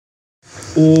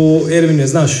Ervine,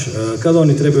 znaš, kada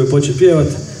oni trebaju početi pjevat,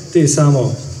 ti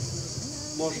samo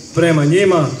prema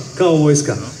njima, kao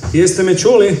vojska. Jeste me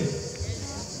čuli?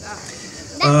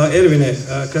 Ervine,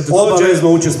 kad dođe... Obavezno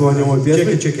učestvovanje u ovoj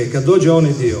pjesmi. Čekaj, kad dođe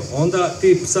onaj dio, onda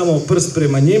ti samo prst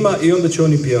prema njima i onda će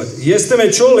oni pjevati. Jeste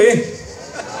me čuli?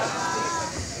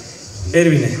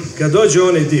 Ervine, kad dođe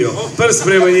onaj dio, prst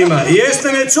prema njima,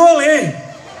 jeste me čuli?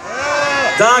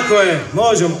 Tako je,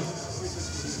 možemo.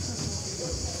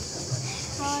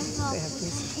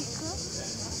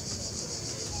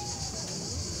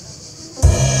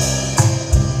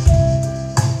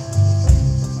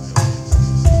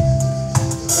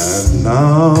 And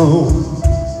now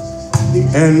the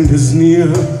end is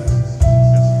near,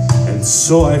 and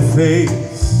so I face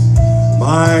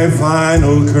my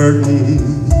final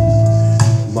curtain.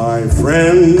 My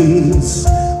friends,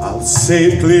 I'll say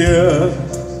it clear,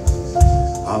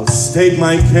 I'll state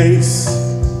my case,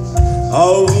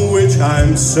 of which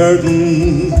I'm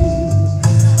certain.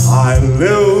 I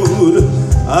lived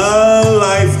a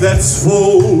life that's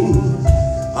full.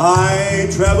 I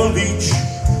traveled each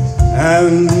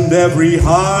and every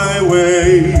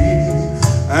highway,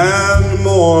 and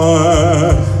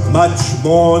more, much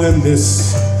more than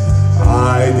this,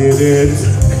 I did it.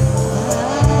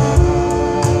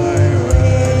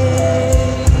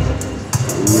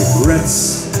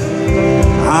 Regrets,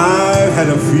 I've had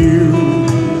a few,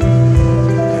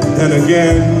 and then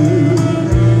again,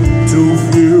 too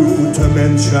few to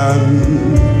mention.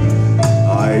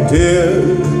 I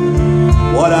did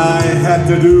what I had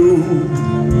to do,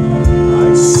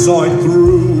 I saw it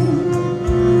through,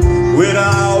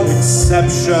 without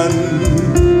exception.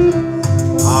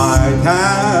 I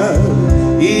had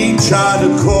each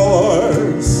charted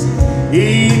course,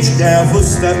 each careful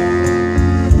step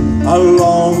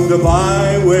along the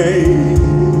byway,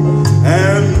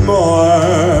 and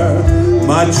more,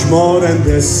 much more than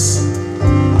this,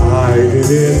 I did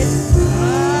it.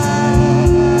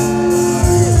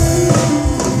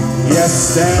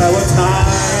 Yes, there were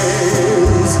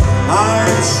times,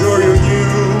 I'm sure you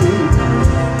knew,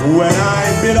 when I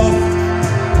bit off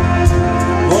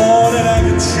more than I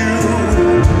could chew,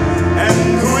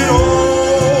 and through it all,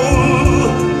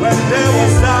 when there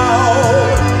was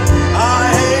doubt,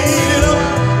 I ate it up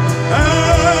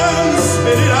and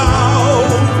spit it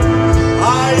out.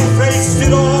 I faced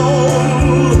it all,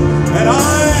 and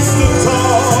I stood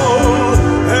tall,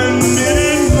 and did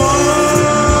it my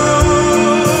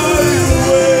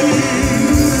way.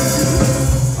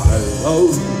 I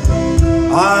loved,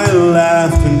 I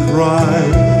laughed and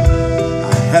cried,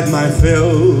 I had my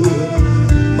fill,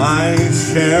 my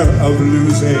share of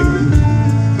losing,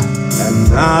 and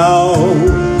now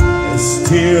as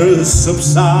tears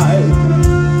subside,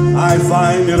 I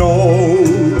find it all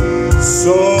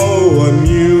so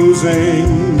amusing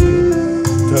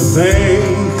to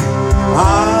think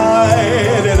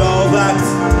I did all that,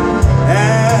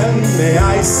 and may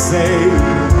I say,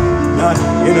 not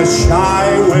in a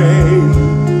shy way.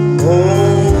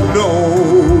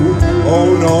 Oh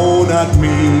no, not me.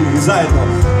 I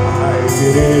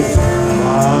did it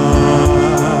my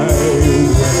way.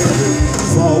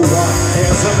 For what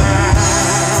is a man?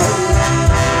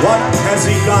 What has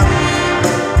he got?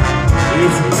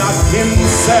 If not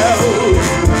himself,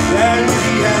 then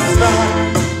he has not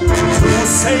to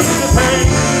save the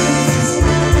pains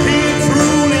he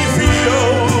truly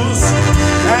feels,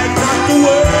 and not the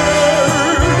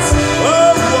words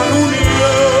of one who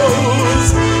kneels.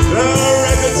 The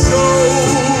record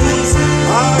shows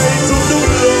I took the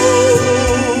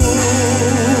blows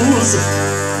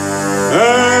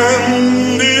and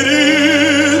did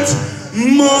it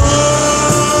my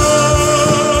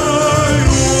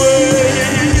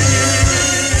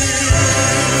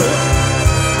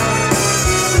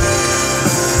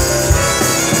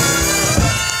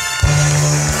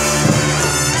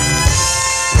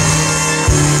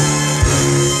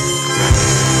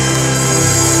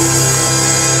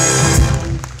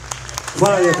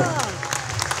Hvala lijepa.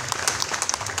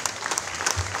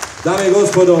 Dame i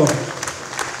gospodo,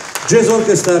 jazz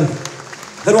orkestar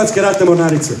Hrvatske ratne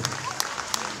mornarice.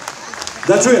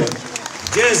 Da čujem.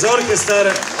 Jazz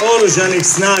orkestar Oružanih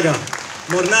snaga.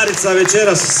 Mornarica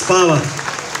večeras spava.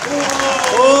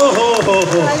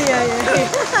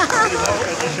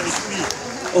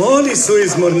 Oni su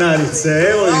iz Mornarice,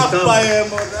 evo ih tamo.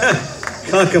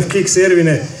 Kakav kiks,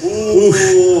 Ervine.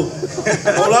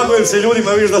 Olagujem se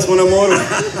ljudima, viš da smo na moru.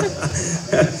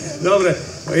 Dobre,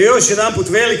 još jedan put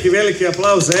veliki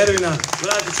aplauz za Ervina.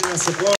 Vratit će nam se ponovno.